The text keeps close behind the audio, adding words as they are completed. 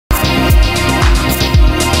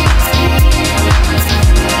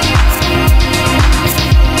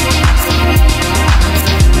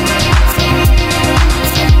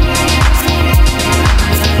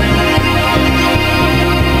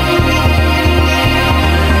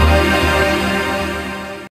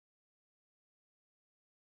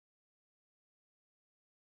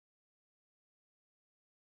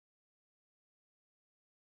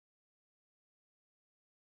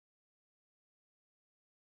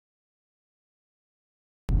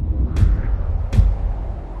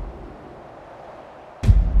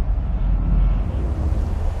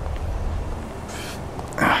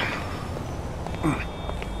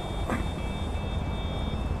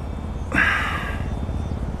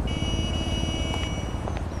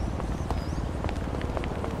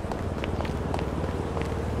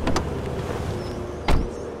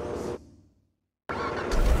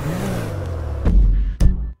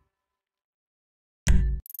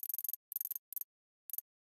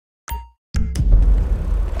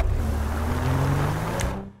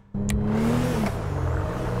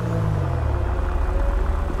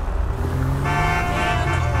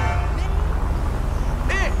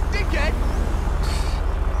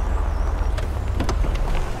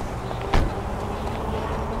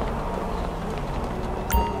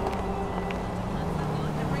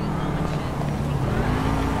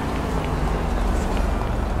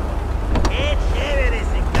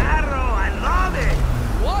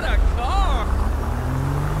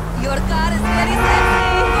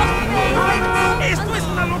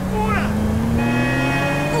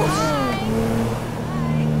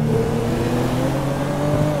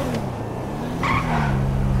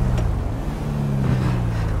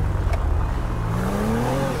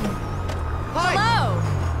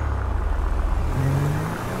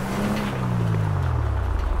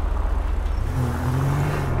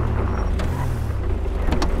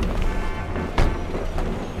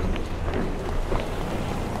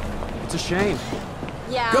shame.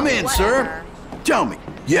 Yeah, Come in, whatever. sir. Tell me,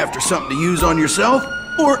 you after something to use on yourself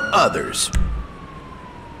or others?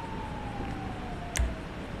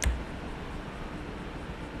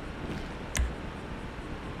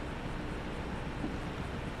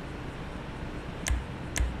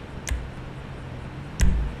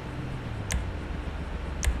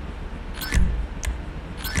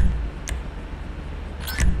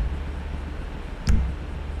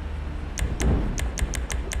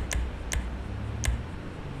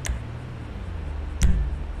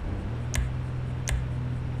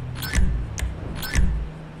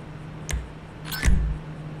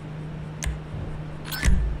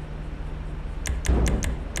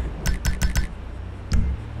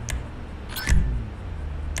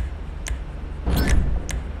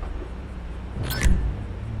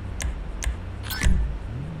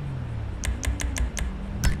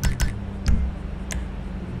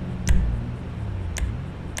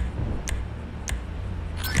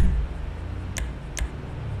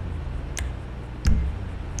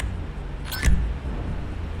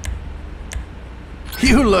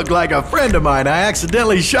 You look like a friend of mine I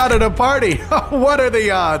accidentally shot at a party. What are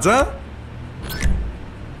the odds, huh?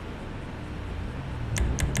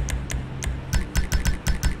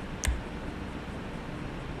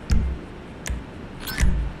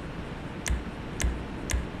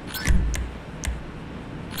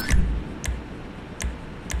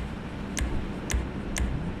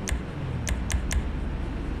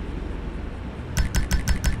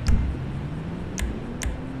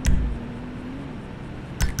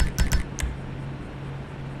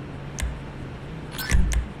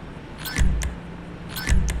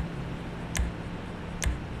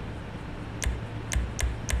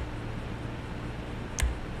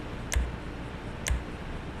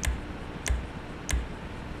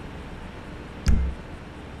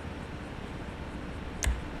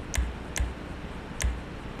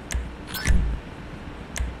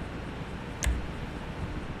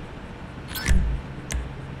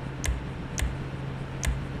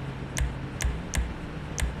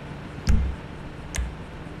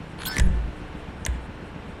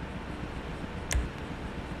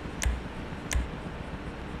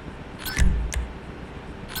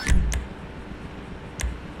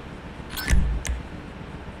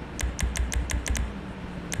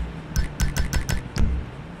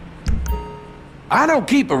 I don't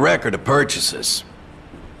keep a record of purchases.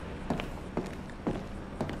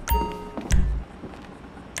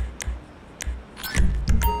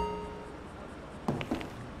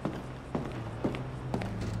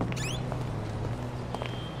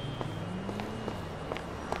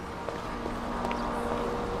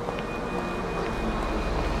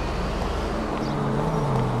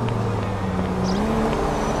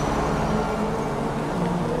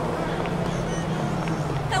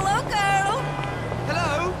 Hello, girl.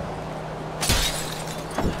 Hello?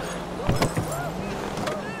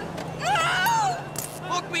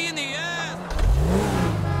 Look me in the ass!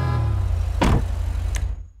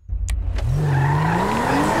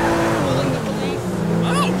 Calling the police?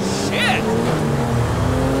 Oh, shit!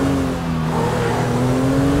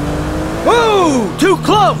 Whoa! Too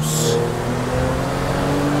close!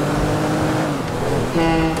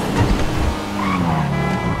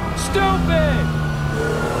 Stupid!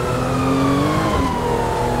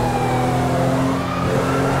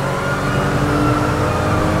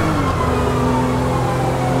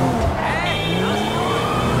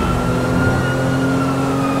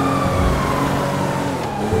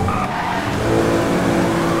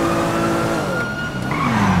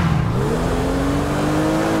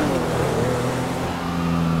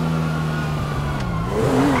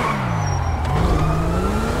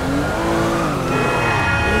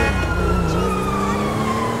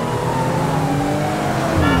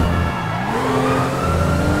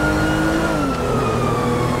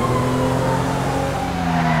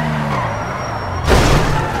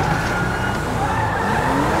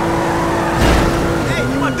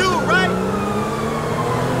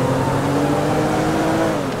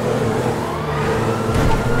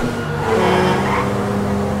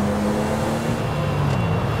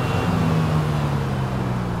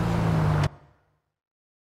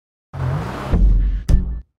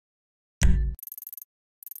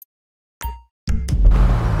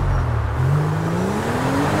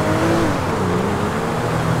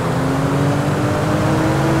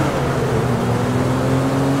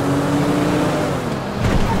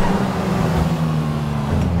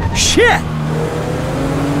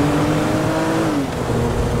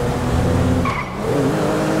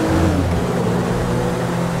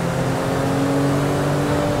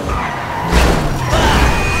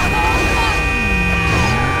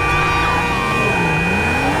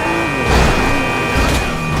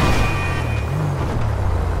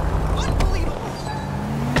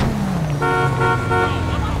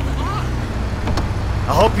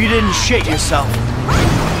 hope you didn't shit yourself.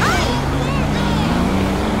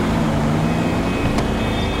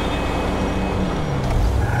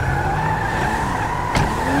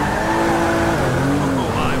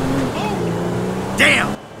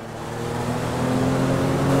 Damn!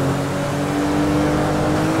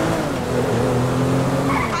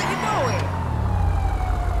 How you doing?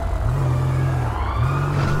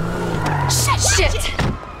 Shit!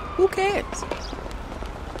 Who cares?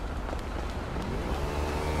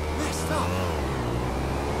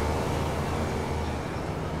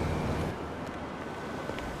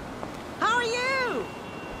 How are you?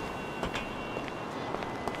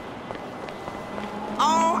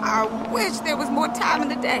 Oh, I wish there was more time in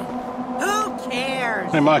the day. Who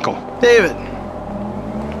cares? Hey, Michael. David.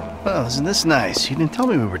 Well, isn't this nice? You didn't tell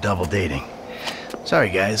me we were double dating. Sorry,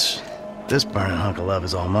 guys. This burning hunk of love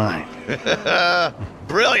is all mine.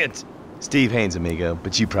 Brilliant! Steve Haynes, amigo,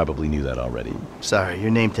 but you probably knew that already. Sorry,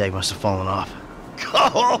 your name tag must have fallen off.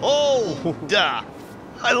 Oh, duh!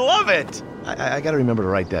 I love it! I gotta remember to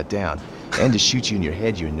write that down. And to shoot you in your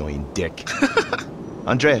head, you annoying dick.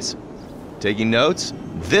 Andres, taking notes?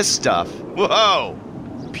 This stuff, whoa!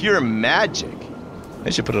 Pure magic.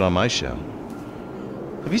 I should put it on my show.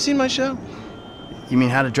 Have you seen my show? You mean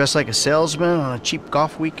how to dress like a salesman on a cheap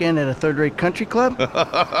golf weekend at a third-rate country club?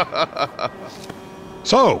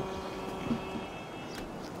 So,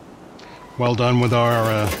 well done with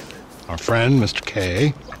our friend, Mr.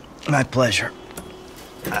 K. My pleasure.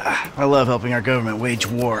 I love helping our government wage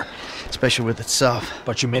war, especially with itself.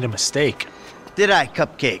 But you made a mistake. Did I,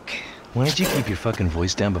 Cupcake? Why don't you keep your fucking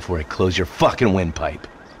voice down before I close your fucking windpipe?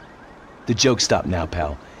 The joke stopped now,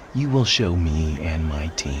 pal. You will show me and my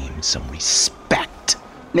team some respect.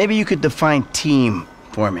 Maybe you could define team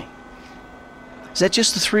for me. Is that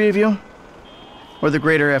just the three of you? Or the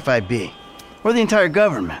greater FIB? Or the entire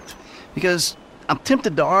government? Because I'm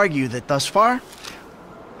tempted to argue that thus far,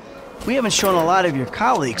 we haven't shown a lot of your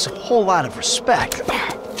colleagues a whole lot of respect.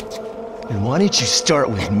 And why don't you start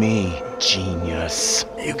with me, genius?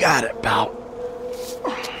 You got it, pal.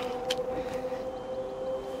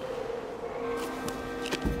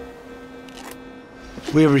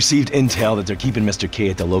 We have received intel that they're keeping Mr. K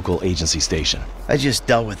at the local agency station. I just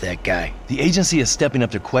dealt with that guy. The agency is stepping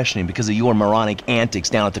up their questioning because of your moronic antics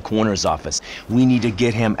down at the coroner's office. We need to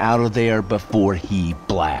get him out of there before he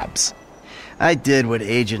blabs. I did what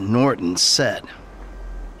Agent Norton said.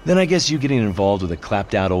 Then I guess you getting involved with a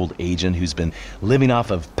clapped-out old agent who's been living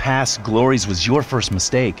off of past glories was your first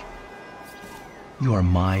mistake. You are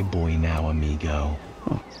my boy now, amigo.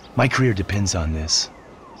 My career depends on this,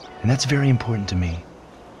 and that's very important to me.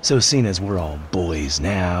 So seeing as we're all boys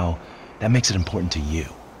now, that makes it important to you.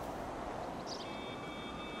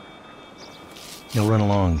 Now run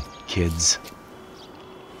along, kids.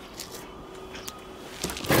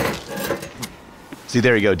 See,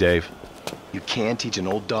 there you go, Dave. You can teach an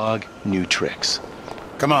old dog new tricks.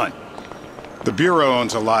 Come on. The Bureau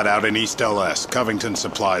owns a lot out in East LS, Covington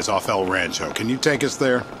Supplies off El Rancho. Can you take us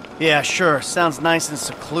there? Yeah, sure. Sounds nice and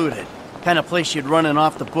secluded. Kind of place you'd run an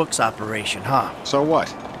off-the-books operation, huh? So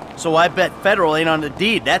what? So I bet federal ain't on the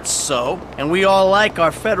deed, that's so. And we all like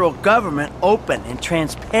our federal government open and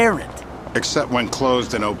transparent. Except when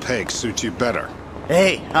closed and opaque suits you better.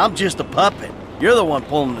 Hey, I'm just a puppet. You're the one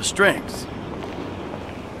pulling the strings.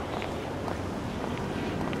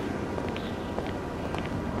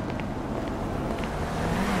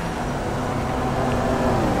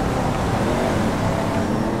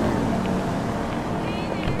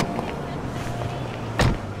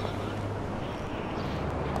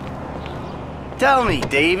 Tell me,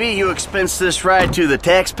 Davy, you expense this ride to the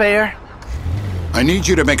taxpayer? I need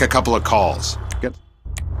you to make a couple of calls. Get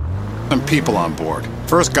some people on board.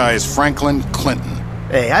 First guy is Franklin Clinton.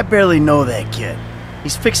 Hey, I barely know that kid.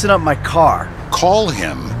 He's fixing up my car. Call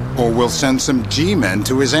him, or we'll send some G-men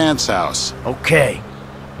to his aunt's house. Okay.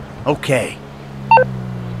 Okay.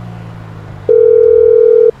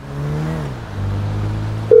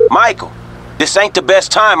 Michael, this ain't the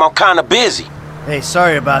best time. I'm kinda busy. Hey,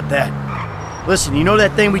 sorry about that. Listen, you know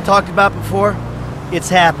that thing we talked about before? It's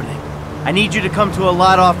happening. I need you to come to a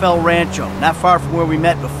lot off El Rancho, not far from where we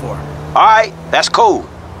met before. Alright, that's cool.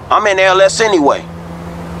 I'm in LS anyway.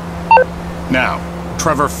 Now,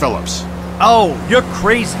 Trevor Phillips. Oh, you're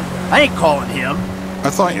crazy. I ain't calling him.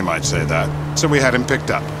 I thought you might say that, so we had him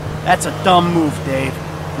picked up. That's a dumb move, Dave.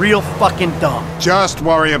 Real fucking dumb. Just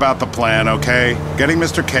worry about the plan, okay? Getting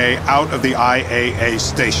Mr. K out of the IAA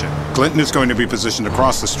station. Clinton is going to be positioned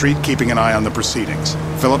across the street, keeping an eye on the proceedings.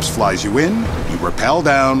 Phillips flies you in, you rappel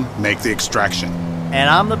down, make the extraction. And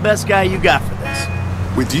I'm the best guy you got for this.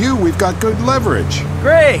 With you, we've got good leverage.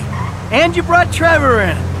 Great. And you brought Trevor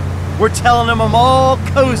in. We're telling him I'm all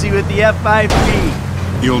cozy with the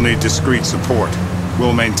FIB. You'll need discreet support.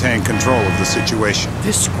 We'll maintain control of the situation.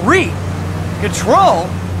 Discreet? Control?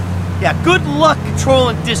 Yeah, good luck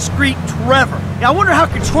controlling discreet Trevor. Yeah, I wonder how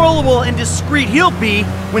controllable and discreet he'll be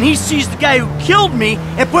when he sees the guy who killed me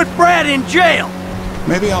and put Brad in jail.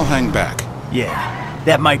 Maybe I'll hang back. Yeah,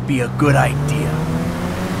 that might be a good idea.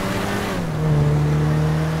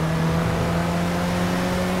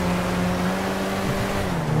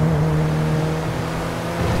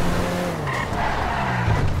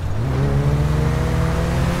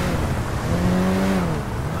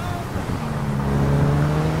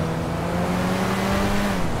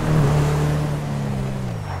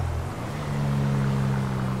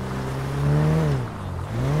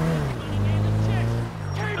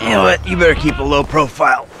 You know what? You better keep a low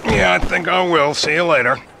profile. Yeah, I think I will. See you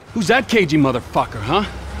later. Who's that cagey motherfucker, huh?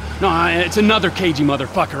 No, it's another cagey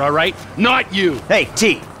motherfucker, all right? Not you! Hey,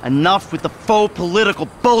 T, enough with the faux political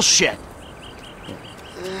bullshit.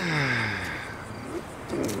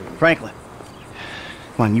 Franklin,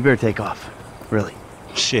 come on, you better take off. Really.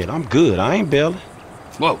 Shit, I'm good. I ain't bailing.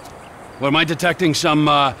 Whoa. What, am I detecting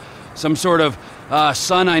some sort of,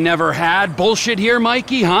 son I never had bullshit here,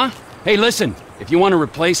 Mikey, huh? Hey, listen. If you want to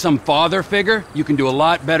replace some father figure, you can do a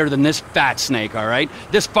lot better than this fat snake, all right?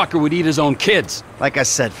 This fucker would eat his own kids. Like I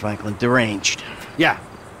said, Franklin, deranged. Yeah,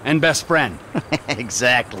 and best friend.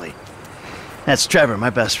 Exactly. That's Trevor, my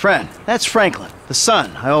best friend. That's Franklin, the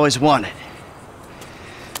son I always wanted.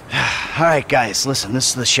 All right, guys, listen, this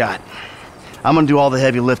is the shot. I'm gonna do all the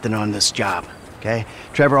heavy lifting on this job, okay?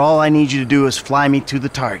 Trevor, all I need you to do is fly me to the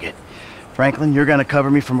target. Franklin, you're gonna cover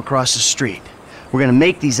me from across the street. We're gonna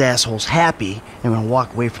make these assholes happy, and we're gonna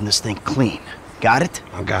walk away from this thing clean. Got it?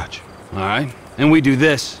 I got you. All right? And we do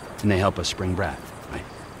this, and they help us spring Brad, right?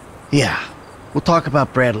 Yeah. We'll talk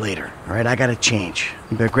about Brad later, all right? I gotta change.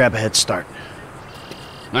 You better grab a head start.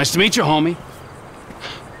 Nice to meet you, homie.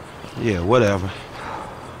 Yeah, whatever.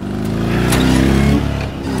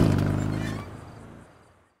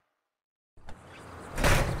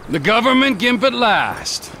 The government gimp at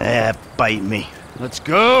last. Bite me. Let's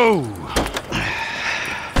go!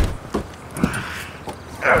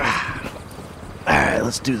 Alright,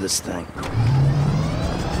 let's do this thing.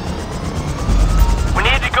 We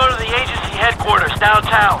need to go to the agency headquarters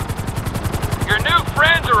downtown. Your new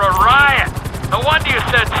friends are a riot. No wonder you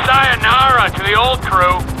said sayonara to the old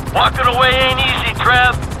crew. Walking away ain't easy,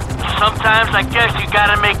 Trev. Sometimes I guess you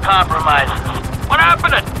gotta make compromises. What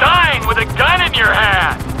happened to dying with a gun in your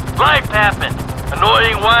hand? Life happened.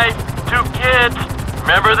 Annoying wife, 2 kids.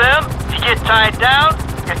 Remember them? You get tied down,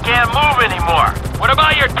 you can't move anymore. What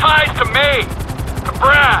about your ties to me? To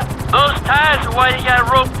Brad? Those ties are why you got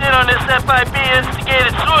roped in on this FIB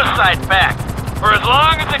instigated suicide pact. For as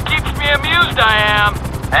long as it keeps me amused, I am.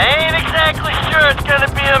 I ain't exactly sure it's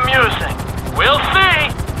gonna be amusing. We'll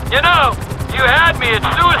see. You know, you had me at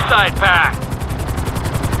suicide pact.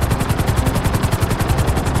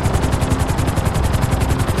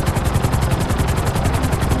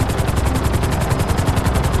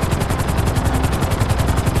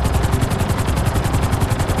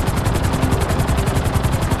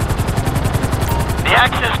 The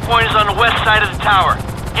access point is on the west side of the tower.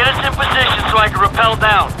 Get us in position so I can rappel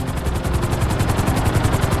down.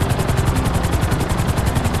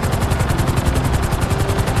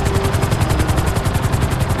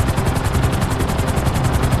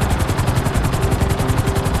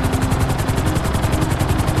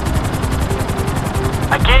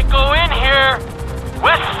 I can't go in here.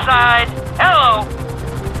 West side. Hello.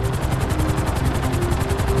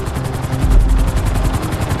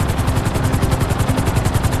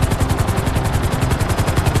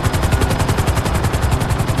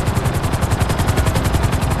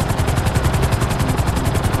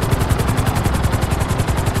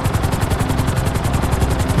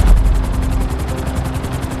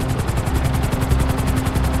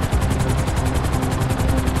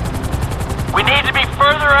 We need to be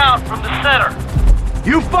further out from the center.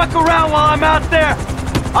 You fuck around while I'm out there.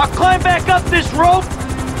 I'll climb back up this rope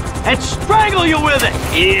and strangle you with it.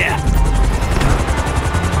 Yeah!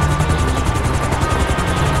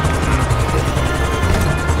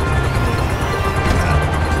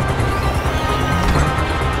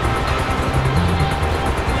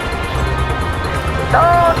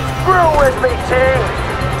 Don't screw with me, T.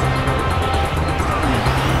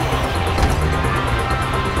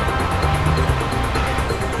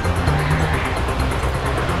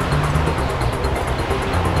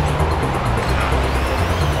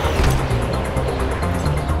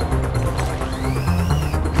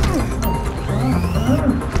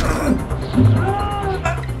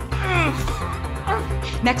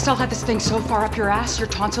 Next, I'll have this thing so far up your ass, your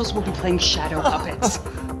tonsils will be playing shadow puppets.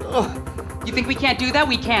 You think we can't do that?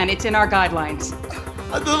 We can. It's in our guidelines.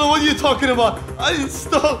 I don't know what you're talking about. I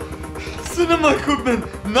installed cinema equipment,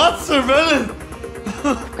 not surveillance.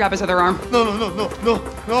 Grab his other arm. No.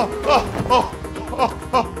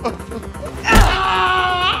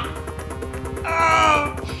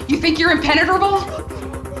 You think you're impenetrable?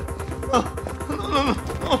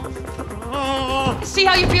 See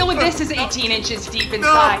how you feel with this is 18 inches deep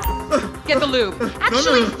inside. Get the lube.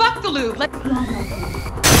 Actually, fuck the lube. Who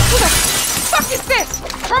the fuck is this?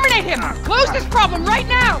 Terminate him! Close this problem right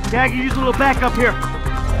now! Yeah, I can use a little backup here.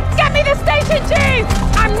 Get me the station chief!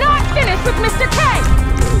 I'm not finished with Mr. K!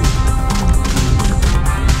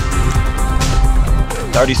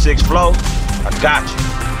 36 flow, I got you.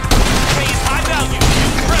 Paying high value,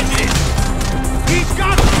 new president. He's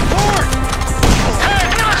got support! Hey,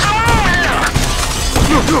 give us some room here!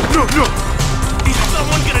 No. Is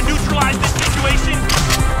someone gonna neutralize this situation?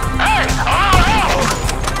 Hey,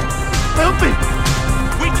 help me!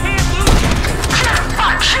 We can't lose!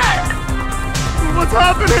 Shit! What's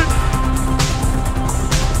happening?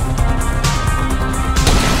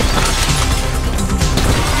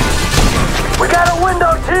 We got a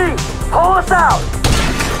window, T! Pull us out!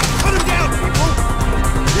 Put him down, people!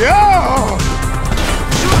 Yeah!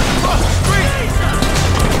 Shoot across the street!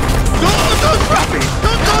 Don't drop me!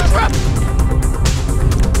 Don't drop me!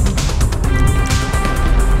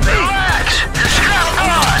 Relax! You're strapped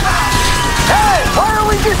on! Hey! Why are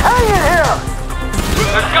we just hanging here?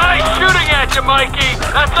 The guy's shooting at you, Mikey!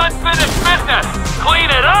 That's unfinished business! Clean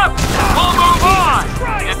it up! We'll move on!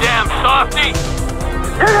 You damn softy!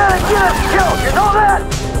 You're gonna get us killed, you know that?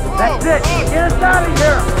 That's it! Get us out of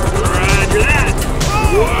here! Roger that!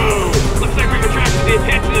 Whoa! Looks like we've attracted the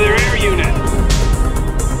attention of their air unit.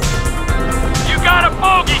 You got a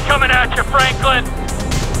bogey coming at you, Franklin!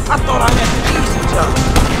 I thought I had the easy job.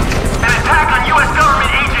 An attack on U.S.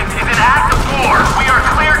 government agents is an act of war. We are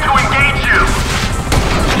clear to engage you.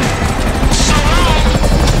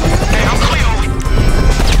 Hey, I'm clear.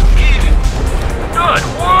 Good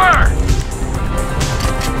work!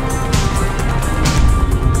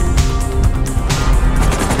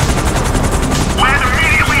 Land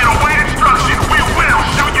immediately and await instruction. We will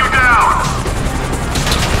shoot you down.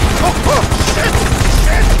 Oh, shit!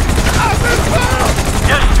 I've been found!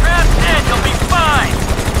 Just strap in, you'll be fine.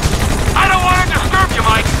 I don't want to disturb you,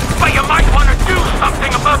 Mike, but you might want to do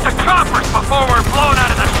something about the choppers before we're blown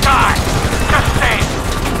out of the sky. Just saying.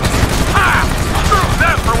 Ha! Screw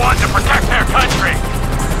them for wanting to protect their country.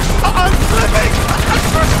 I'm slipping! I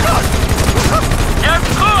forgot! You're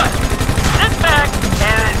good. Sit back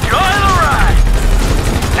and enjoy the ride.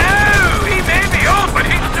 Oh, he may be old, but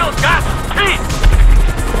he's still got some teeth.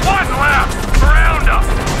 One left. Round him.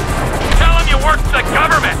 Tell him you work for the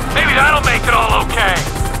government. Maybe that'll make it all okay.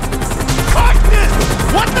 Fuck this!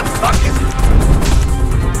 What the fuck is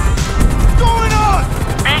going on?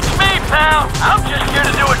 Beats me, pal. I'm just here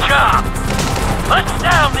to do a job. Let's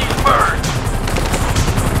down these birds.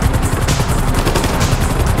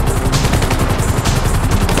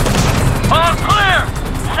 All clear.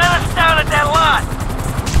 Set us down at that lot.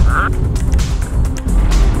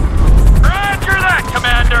 Roger that,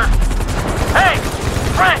 Commander. Hey,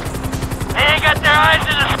 Frank. They ain't got their eyes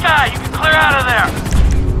in the sky. You can clear out of there.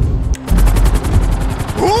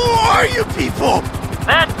 Who are you people?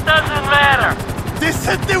 That doesn't matter. They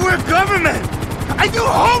said they were government. I do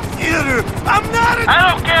home theater. I'm not a... I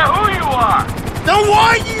don't care who you are. Then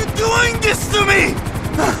why are you doing this to me?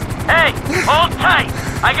 Hey, hold tight.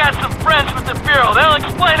 I got some friends with the Bureau. They'll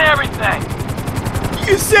explain everything.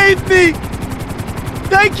 You saved me.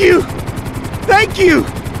 Thank you. Thank you.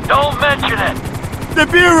 Don't mention it. The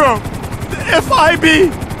Bureau. The FIB.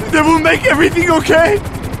 They will make everything okay?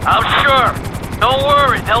 I'm sure. Don't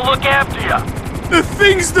worry. They'll look after you. The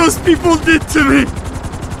things those people did to me.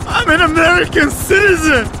 I'm an American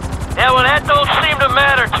citizen. Yeah, well, that don't seem to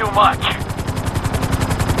matter too much.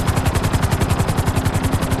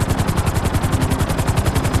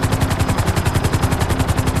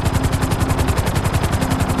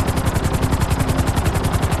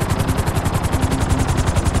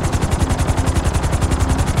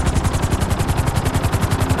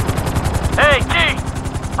 Hey, G,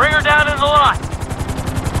 bring her down in the lot.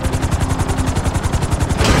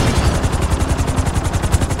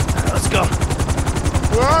 Let's go.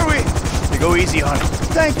 Where are we? You go easy on it.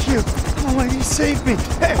 Thank you. Oh, you saved me.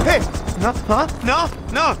 Hey, hey. No, huh? No.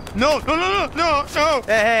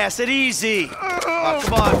 Hey, I said easy. Oh,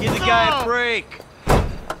 come on, give the guy a break.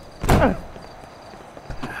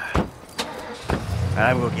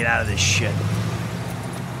 I'm gonna get out of this shit.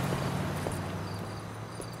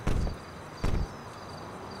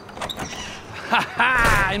 Ha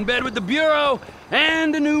ha! In bed with the Bureau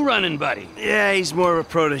and a new running buddy. Yeah, he's more of a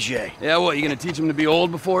protege. Yeah, what, you gonna teach him to be old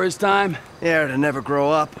before his time? Yeah, or to never grow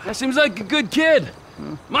up. That seems like a good kid.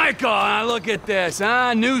 Michael, look at this,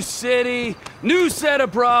 huh? New city, new set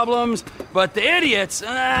of problems, but the idiots,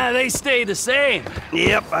 they stay the same.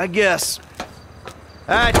 Yep, I guess.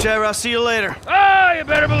 All right, Trevor, I'll see you later. Oh, you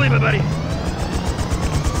better believe it, buddy.